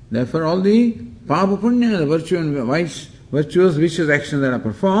 Therefore, all the papa punya, the virtue and virtuous, vicious actions that are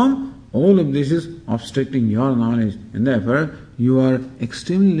performed, all of this is obstructing your knowledge, and therefore you are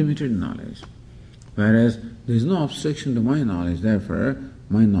extremely limited in knowledge. Whereas there is no obstruction to my knowledge, therefore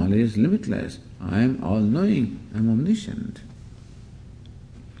my knowledge is limitless. I am all-knowing, I am omniscient.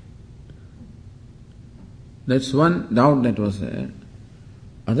 That's one doubt that was there.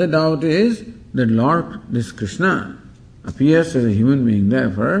 Other doubt is that Lord, this Krishna, appears as a human being,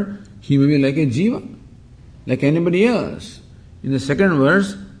 therefore he may be like a jiva, like anybody else. In the second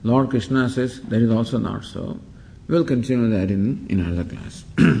verse, Lord Krishna says that is also not so. We will continue that in another class.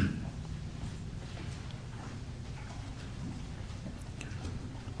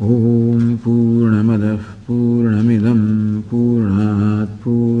 Om Purnamadah Purnamidam Purnat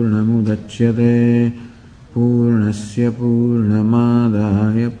Purnamudachyate Purnasya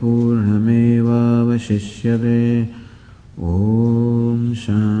Purnamadaya Purnameva Vashishyate. Om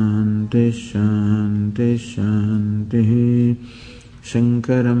Shanti Shanti Shanti.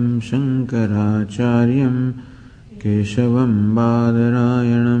 Shankaram Shankaracharyam Keshavam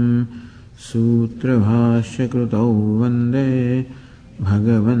Badarayanam Sutrabhashya Krutau Vande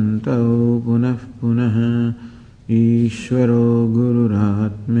Bhagavantau Punah Punah Ishvaro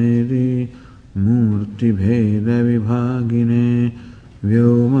Gururatmedi Murti Bheda Vibhagine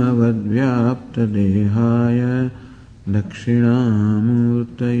Vyomavadvyapta Dehaya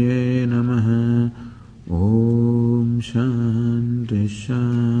Dakshinamurtaye Namaha. Om Shanti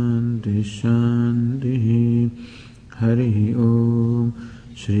Shanti Shanti. Hari Om.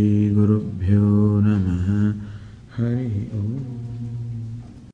 Shri Gurubhyo Namaha. Hari Om.